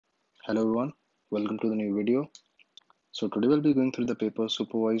Hello everyone, welcome to the new video. So today we'll be going through the paper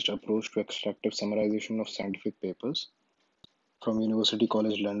Supervised Approach to Extractive Summarization of Scientific Papers from University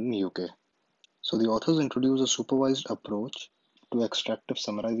College London, UK. So the authors introduce a supervised approach to extractive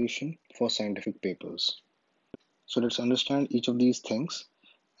summarization for scientific papers. So let's understand each of these things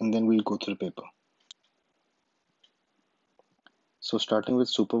and then we'll go through the paper. So starting with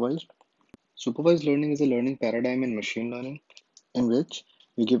supervised. Supervised learning is a learning paradigm in machine learning in which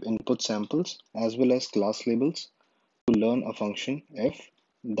we give input samples as well as class labels to learn a function f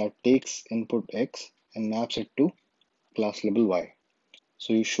that takes input x and maps it to class label y.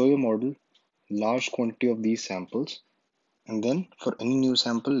 So you show your model large quantity of these samples, and then for any new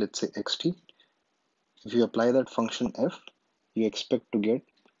sample, let's say xt, if you apply that function f, you expect to get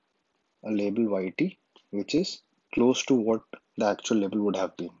a label yt, which is close to what the actual label would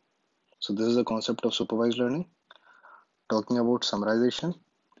have been. So this is the concept of supervised learning. Talking about summarization.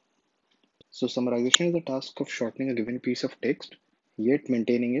 So summarization is the task of shortening a given piece of text, yet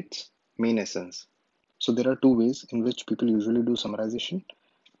maintaining its main essence. So there are two ways in which people usually do summarization.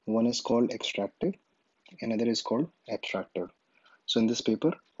 One is called extractive, another is called abstractive. So in this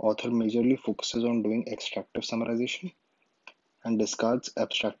paper, author majorly focuses on doing extractive summarization and discards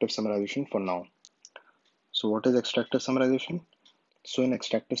abstractive summarization for now. So what is extractive summarization? So in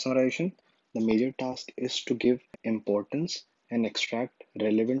extractive summarization, the major task is to give importance and extract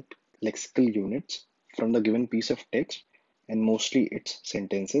relevant lexical units from the given piece of text and mostly its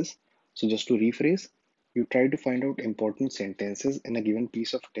sentences. So just to rephrase, you try to find out important sentences in a given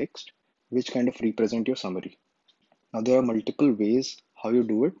piece of text which kind of represent your summary. Now there are multiple ways how you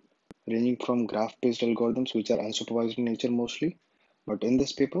do it, ranging from graph-based algorithms which are unsupervised in nature mostly. But in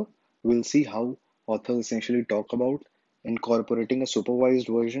this paper, we'll see how authors essentially talk about incorporating a supervised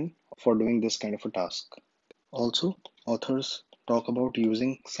version for doing this kind of a task. Also, authors talk about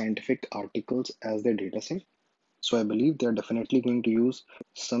using scientific articles as their dataset. So I believe they're definitely going to use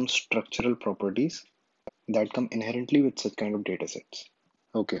some structural properties that come inherently with such kind of datasets.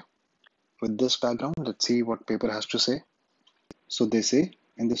 Okay, with this background, let's see what paper has to say. So they say,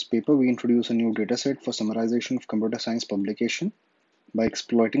 in this paper, we introduce a new dataset for summarization of computer science publication by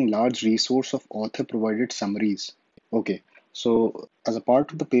exploiting large resource of author-provided summaries. Okay, so as a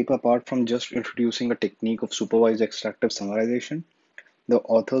part of the paper, apart from just introducing a technique of supervised extractive summarization, the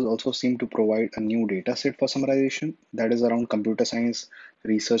authors also seem to provide a new dataset for summarization that is around computer science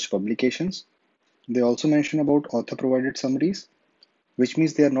research publications. They also mention about author-provided summaries, which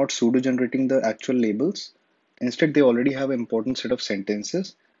means they are not pseudo-generating the actual labels. Instead, they already have an important set of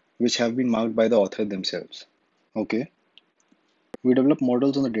sentences which have been marked by the author themselves. Okay. We develop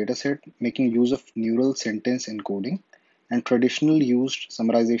models on the dataset making use of neural sentence encoding and traditional used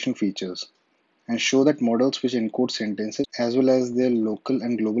summarization features and show that models which encode sentences as well as their local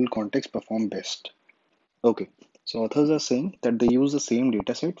and global context perform best. Okay, so authors are saying that they use the same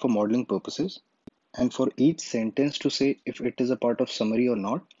dataset for modeling purposes, and for each sentence to say if it is a part of summary or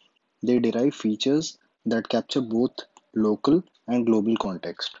not, they derive features that capture both local and global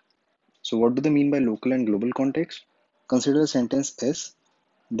context. So what do they mean by local and global context? Consider a sentence S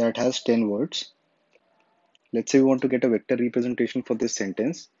that has 10 words. Let's say we want to get a vector representation for this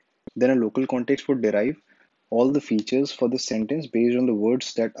sentence. Then a local context would derive all the features for this sentence based on the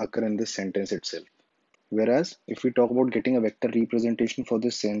words that occur in this sentence itself. Whereas if we talk about getting a vector representation for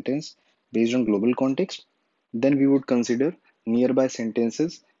this sentence based on global context, then we would consider nearby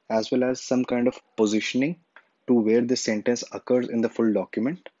sentences as well as some kind of positioning to where this sentence occurs in the full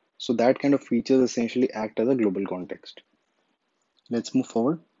document. So that kind of features essentially act as a global context. Let's move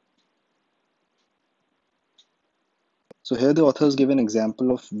forward. So here the authors give an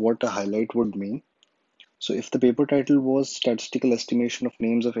example of what a highlight would mean. So if the paper title was Statistical Estimation of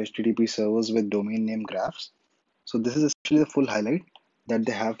Names of HTTP Servers with Domain Name Graphs, so this is essentially the full highlight that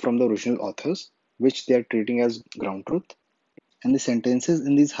they have from the original authors, which they are treating as ground truth. And the sentences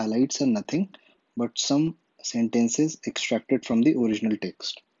in these highlights are nothing but some sentences extracted from the original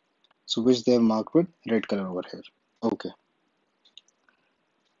text. So which they have marked with red color over here. Okay.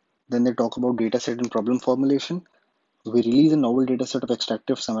 Then they talk about dataset and problem formulation. We release a novel dataset of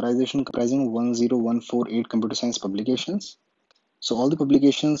extractive summarization comprising 10148 computer science publications. So all the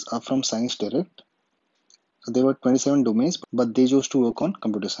publications are from Science Direct. So there were 27 domains, but they chose to work on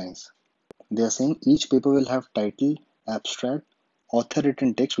computer science. They are saying each paper will have title, abstract, author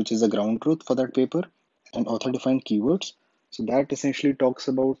written text, which is the ground truth for that paper, and author defined keywords. So that essentially talks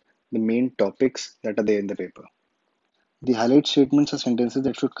about the main topics that are there in the paper. The highlight statements are sentences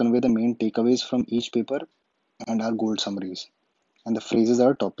that should convey the main takeaways from each paper and are gold summaries. And the phrases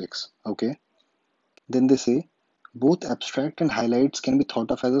are topics. Okay. Then they say Both abstract and highlights can be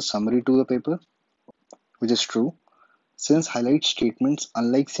thought of as a summary to the paper, which is true. Since highlight statements,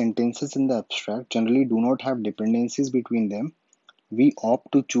 unlike sentences in the abstract, generally do not have dependencies between them, we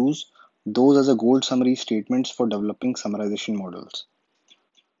opt to choose those as a gold summary statements for developing summarization models.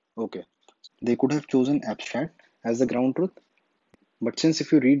 Okay, they could have chosen abstract as the ground truth, but since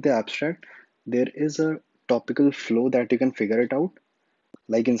if you read the abstract, there is a topical flow that you can figure it out.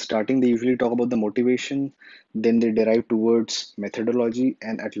 Like in starting, they usually talk about the motivation, then they derive towards methodology,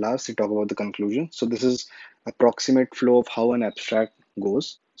 and at last they talk about the conclusion. So this is approximate flow of how an abstract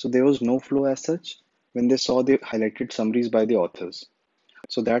goes. So there was no flow as such when they saw the highlighted summaries by the authors.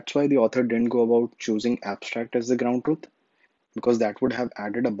 So that's why the author didn't go about choosing abstract as the ground truth, because that would have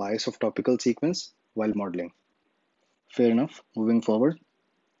added a bias of topical sequence while modeling. Fair enough. Moving forward,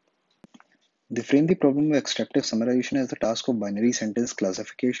 they frame the problem of extractive summarization as the task of binary sentence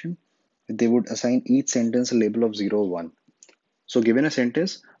classification. They would assign each sentence a label of 0 or 1. So given a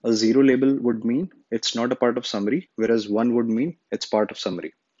sentence, a 0 label would mean it's not a part of summary, whereas 1 would mean it's part of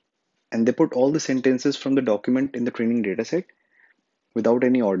summary. And they put all the sentences from the document in the training dataset without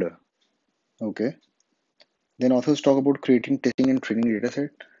any order. Okay. Then authors talk about creating, testing, and training dataset.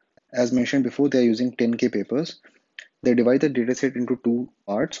 As mentioned before, they are using 10K papers. They divide the dataset into two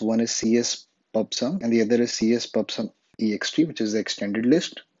parts. One is CS PubSum and the other is CS PubSum EXT, which is the extended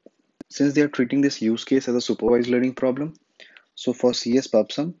list. Since they are treating this use case as a supervised learning problem, so for CS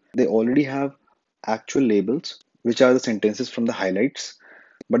PubSum, they already have actual labels, which are the sentences from the highlights,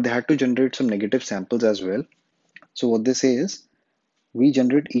 but they had to generate some negative samples as well. So what they say is, we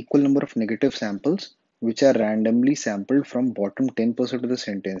generate equal number of negative samples, which are randomly sampled from bottom 10% of the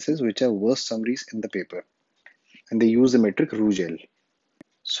sentences, which are worst summaries in the paper. And they use the metric Rouge L.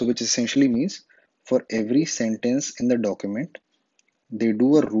 So which essentially means for every sentence in the document, they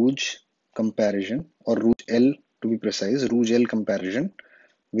do a Rouge comparison, or Rouge L to be precise, Rouge L comparison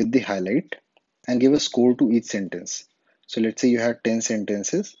with the highlight and give a score to each sentence. So let's say you had 10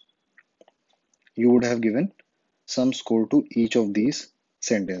 sentences, you would have given some score to each of these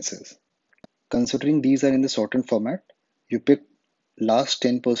sentences. Considering these are in the shortened format, you pick last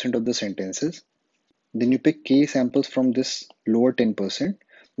 10% of the sentences, then you pick k samples from this lower 10%,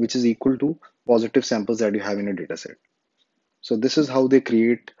 which is equal to positive samples that you have in a dataset. So this is how they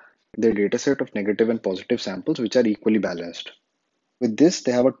create their dataset of negative and positive samples, which are equally balanced. With this,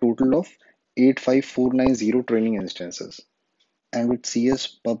 they have a total of 85490 training instances. And with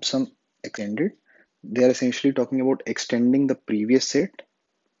CS PubSum extended, they are essentially talking about extending the previous set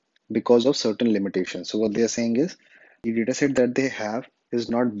because of certain limitations. So what they are saying is the dataset that they have is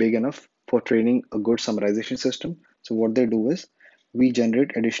not big enough for training a good summarization system. So what they do is we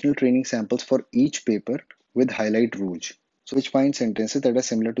generate additional training samples for each paper with highlight rouge. So which finds sentences that are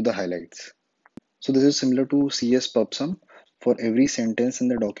similar to the highlights. So this is similar to CS PubSum. For every sentence in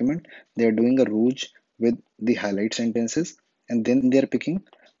the document, they are doing a rouge with the highlight sentences, and then they are picking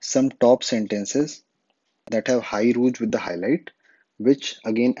some top sentences that have high rouge with the highlight, which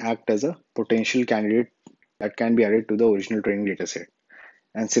again act as a potential candidate that can be added to the original training dataset.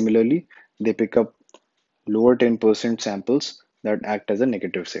 And similarly, they pick up lower 10% samples that act as a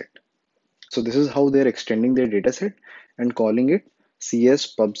negative set. So this is how they're extending their dataset and calling it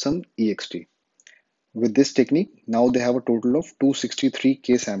CS PubSum EXT. With this technique, now they have a total of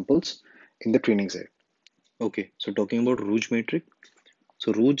 263K samples in the training set. Okay, so talking about Rouge metric.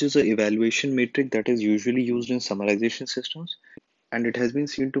 So Rouge is an evaluation metric that is usually used in summarization systems, and it has been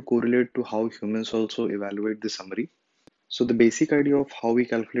seen to correlate to how humans also evaluate the summary. So the basic idea of how we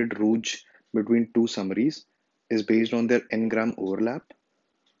calculate Rouge between two summaries is based on their n-gram overlap.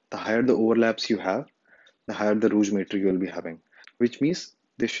 The higher the overlaps you have, the higher the Rouge metric you will be having, which means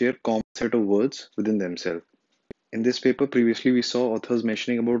they share common set of words within themselves. In this paper, previously we saw authors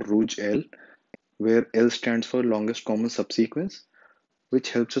mentioning about Rouge L, where L stands for longest common subsequence,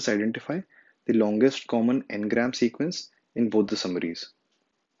 which helps us identify the longest common n-gram sequence in both the summaries.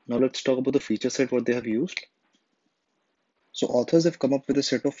 Now let's talk about the feature set what they have used. So authors have come up with a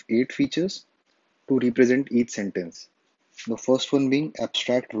set of 8 features to represent each sentence. The first one being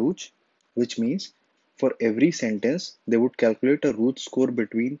abstract rouge, which means for every sentence they would calculate a rouge score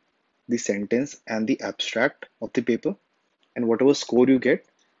between the sentence and the abstract of the paper, and whatever score you get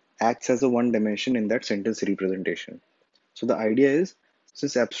acts as a one dimension in that sentence representation. So the idea is,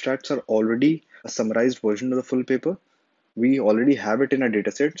 since abstracts are already a summarized version of the full paper, we already have it in a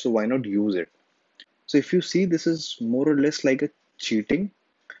dataset, so why not use it? So if you see, this is more or less like a cheating,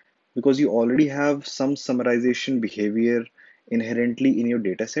 because you already have some summarization behavior inherently in your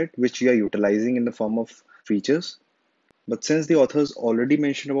dataset, which you are utilizing in the form of features. But since the authors already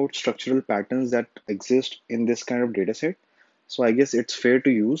mentioned about structural patterns that exist in this kind of dataset, so I guess it's fair to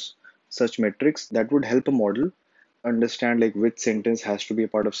use such metrics that would help a model understand like which sentence has to be a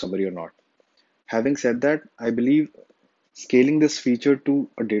part of summary or not. Having said that, I believe scaling this feature to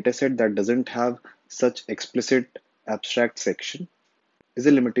a dataset that doesn't have such explicit abstract section is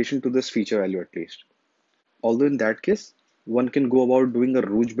a limitation to this feature value at least. Although in that case, one can go about doing a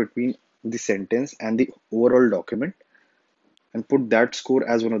rouge between the sentence and the overall document and put that score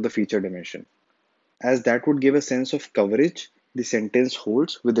as one of the feature dimension, as that would give a sense of coverage the sentence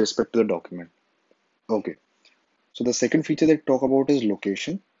holds with respect to the document. Okay, so the second feature they talk about is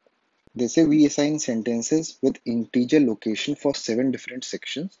location. They say we assign sentences with integer location for 7 different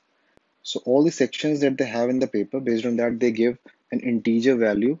sections. So all the sections that they have in the paper, based on that, they give an integer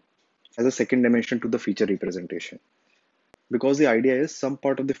value as a second dimension to the feature representation. Because the idea is some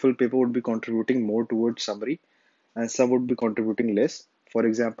part of the full paper would be contributing more towards summary and some would be contributing less. For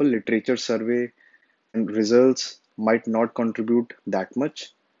example, literature survey and results might not contribute that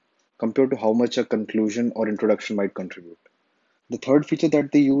much compared to how much a conclusion or introduction might contribute. The third feature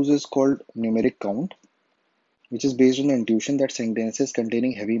that they use is called numeric count, which is based on the intuition that sentences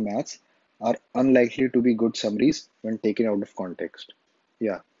containing heavy maths are unlikely to be good summaries when taken out of context.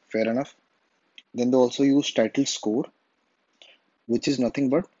 Yeah, fair enough. Then they also use title score, which is nothing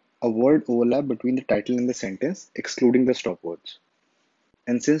but a word overlap between the title and the sentence, excluding the stop words.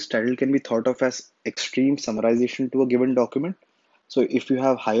 And since title can be thought of as extreme summarization to a given document, so if you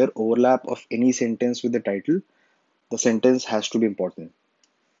have higher overlap of any sentence with the title, the sentence has to be important.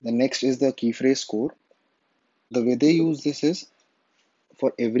 The next is the key phrase score. The way they use this is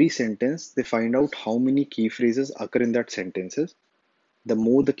for every sentence, they find out how many key phrases occur in that sentences. The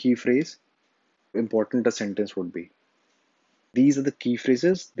more the key phrase, important a sentence would be. These are the key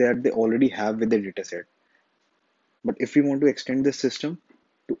phrases that they already have with the dataset. But if we want to extend this system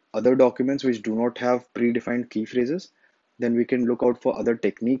to other documents which do not have predefined key phrases, then we can look out for other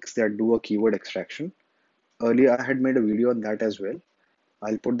techniques that do a keyword extraction. Earlier, I had made a video on that as well.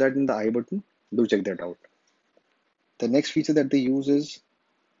 I'll put that in the I button. Do check that out. The next feature that they use is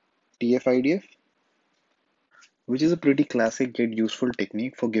TF-IDF, which is a pretty classic yet useful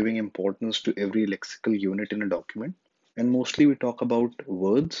technique for giving importance to every lexical unit in a document. And mostly we talk about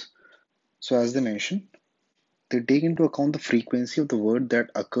words. So as they mention, they take into account the frequency of the word that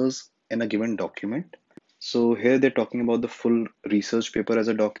occurs in a given document. So here they're talking about the full research paper as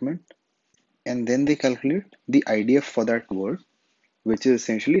a document. And then they calculate the IDF for that word, which is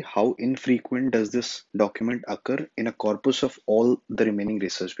essentially how infrequent does this document occur in a corpus of all the remaining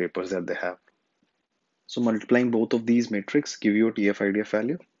research papers that they have. So multiplying both of these metrics give you a TF-IDF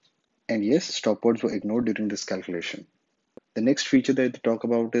value. And yes, stopwords were ignored during this calculation. The next feature that they talk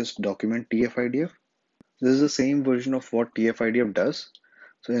about is document TF-IDF. This is the same version of what TF-IDF does.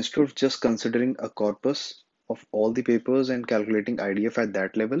 So instead of just considering a corpus of all the papers and calculating IDF at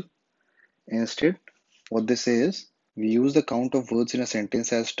that level, instead, what they say is we use the count of words in a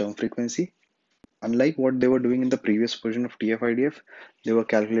sentence as term frequency. Unlike what they were doing in the previous version of TF-IDF, they were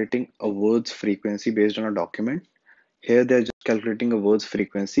calculating a word's frequency based on a document. Here they're just calculating a word's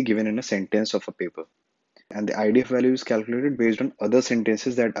frequency given in a sentence of a paper. And the IDF value is calculated based on other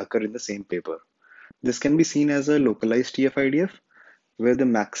sentences that occur in the same paper. This can be seen as a localized TF-IDF, where the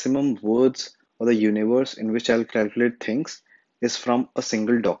maximum words or the universe in which I'll calculate things is from a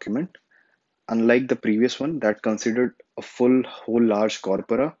single document, unlike the previous one that considered a full whole large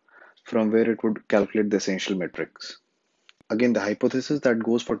corpora from where it would calculate the essential metrics. Again, the hypothesis that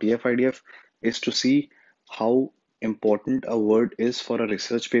goes for TF-IDF is to see how important a word is for a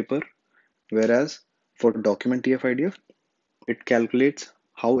research paper, whereas for document TF-IDF, it calculates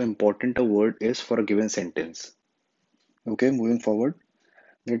how important a word is for a given sentence. Okay, moving forward,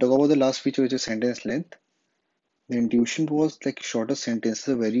 we talk about the last feature, which is sentence length. The intuition was like shorter sentences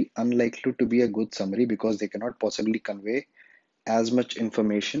are very unlikely to be a good summary because they cannot possibly convey as much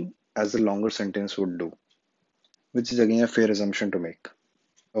information as the longer sentence would do, which is again a fair assumption to make.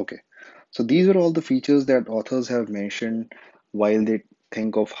 Okay, so these are all the features that authors have mentioned while they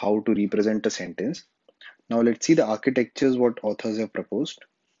think of how to represent a sentence. Now let's see the architectures what authors have proposed.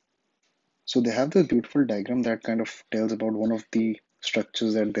 So they have this beautiful diagram that kind of tells about one of the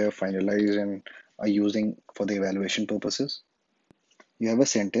structures that they have finalized and are using for the evaluation purposes. You have a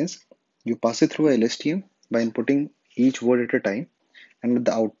sentence, you pass it through a LSTM by inputting each word at a time, and at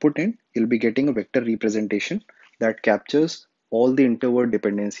the output end, you'll be getting a vector representation that captures all the interword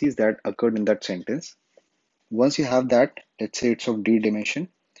dependencies that occurred in that sentence. Once you have that, let's say it's of D dimension,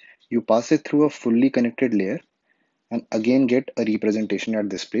 you pass it through a fully connected layer and again get a representation at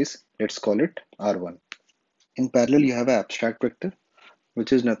this place. Let's call it R1. In parallel, you have an abstract vector,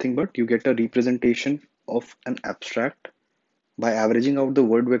 which is nothing but you get a representation of an abstract by averaging out the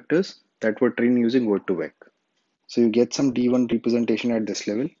word vectors that were trained using word2vec. So you get some D1 representation at this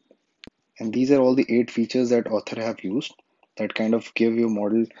level. And these are all the 8 features that author have used that kind of give your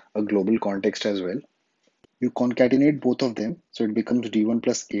model a global context as well. You concatenate both of them, so it becomes D1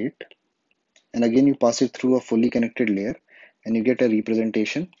 plus 8. And again, you pass it through a fully connected layer and you get a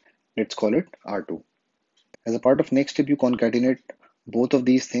representation. Let's call it R2. As a part of next step, you concatenate both of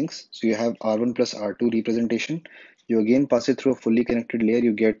these things. So you have R1 plus R2 representation. You again pass it through a fully connected layer.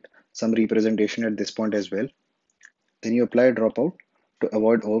 You get some representation at this point as well. Then you apply a dropout to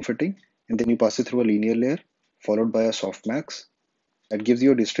avoid overfitting. And then you pass it through a linear layer followed by a softmax. That gives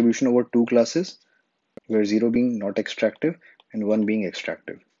you a distribution over 2 classes, where 0 being not extractive and 1 being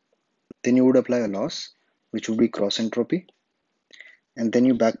extractive. Then you would apply a loss, which would be cross entropy. And then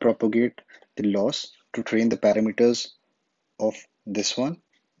you backpropagate the loss to train the parameters of this one.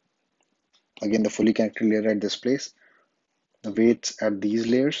 Again, the fully connected layer at this place, the weights at these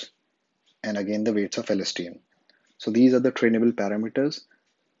layers, and again the weights of LSTM. So these are the trainable parameters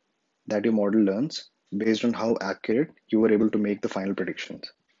that your model learns based on how accurate you were able to make the final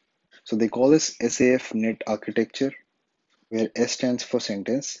predictions. So they call this SAF net architecture, where S stands for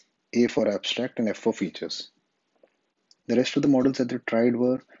sentence, A for abstract, and F for features. The rest of the models that they tried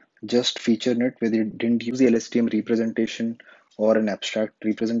were just FeatureNet, where they didn't use the LSTM representation or an abstract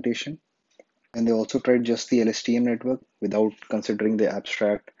representation. And they also tried just the LSTM network without considering the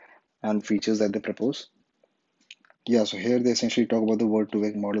abstract and features that they propose. Yeah, so here they essentially talk about the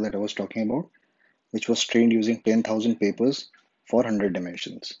word2vec model that I was talking about, which was trained using 10,000 papers for 100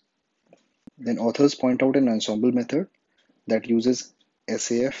 dimensions. Then authors point out an ensemble method that uses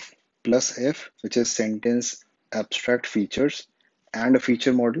SAF plus F, which is sentence, abstract, features, and a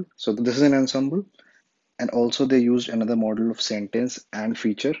feature model. So this is an ensemble. And also they used another model of sentence and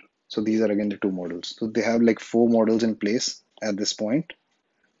feature. So these are again the 2 models. So they have like 4 models in place at this point.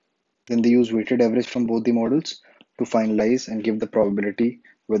 Then they use weighted average from both the models to finalize and give the probability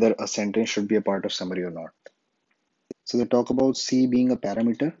whether a sentence should be a part of summary or not. So they talk about C being a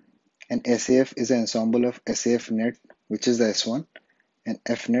parameter, and SAF is an ensemble of SAF net, which is the S1, and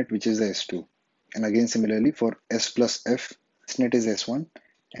F net, which is the S2. And again, similarly for S plus F, S net is S1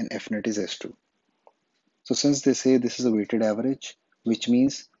 and F net is S2. So since they say this is a weighted average, which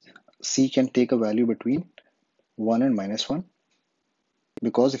means C can take a value between 1 and -1,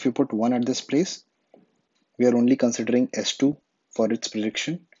 because if you put 1 at this place, we are only considering S2 for its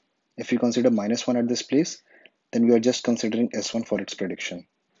prediction. If you consider -1 at this place, then we are just considering S1 for its prediction.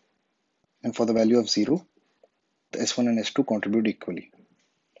 And for the value of 0, the S1 and S2 contribute equally.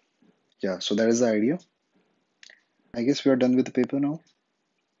 Yeah, so that is the idea. I guess we are done with the paper now.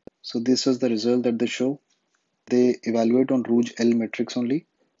 So this is the result that they show. They evaluate on Rouge L metrics only.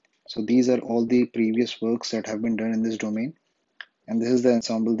 So these are all the previous works that have been done in this domain. And this is the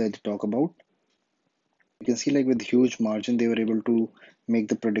ensemble that they talk about. You can see like with huge margin, they were able to make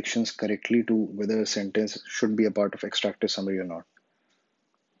the predictions correctly to whether a sentence should be a part of extractive summary or not.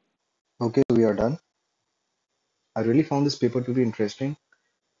 Okay, so we are done. I really found this paper to be interesting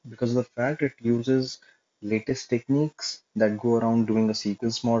because of the fact it uses latest techniques that go around doing a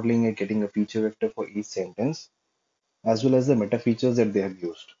sequence modeling and getting a feature vector for each sentence, as well as the meta features that they have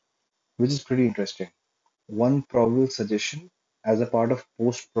used, which is pretty interesting. One probable suggestion as a part of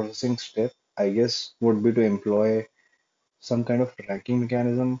post-processing step, I guess, would be to employ some kind of tracking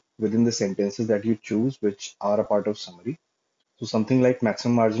mechanism within the sentences that you choose, which are a part of summary. So something like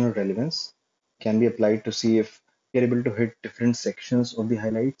maximum marginal relevance can be applied to see if you're able to hit different sections of the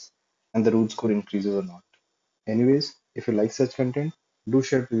highlights and the root score increases or not. Anyways, if you like such content, do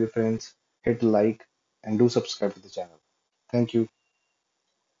share it with your friends, hit like, and do subscribe to the channel. Thank you.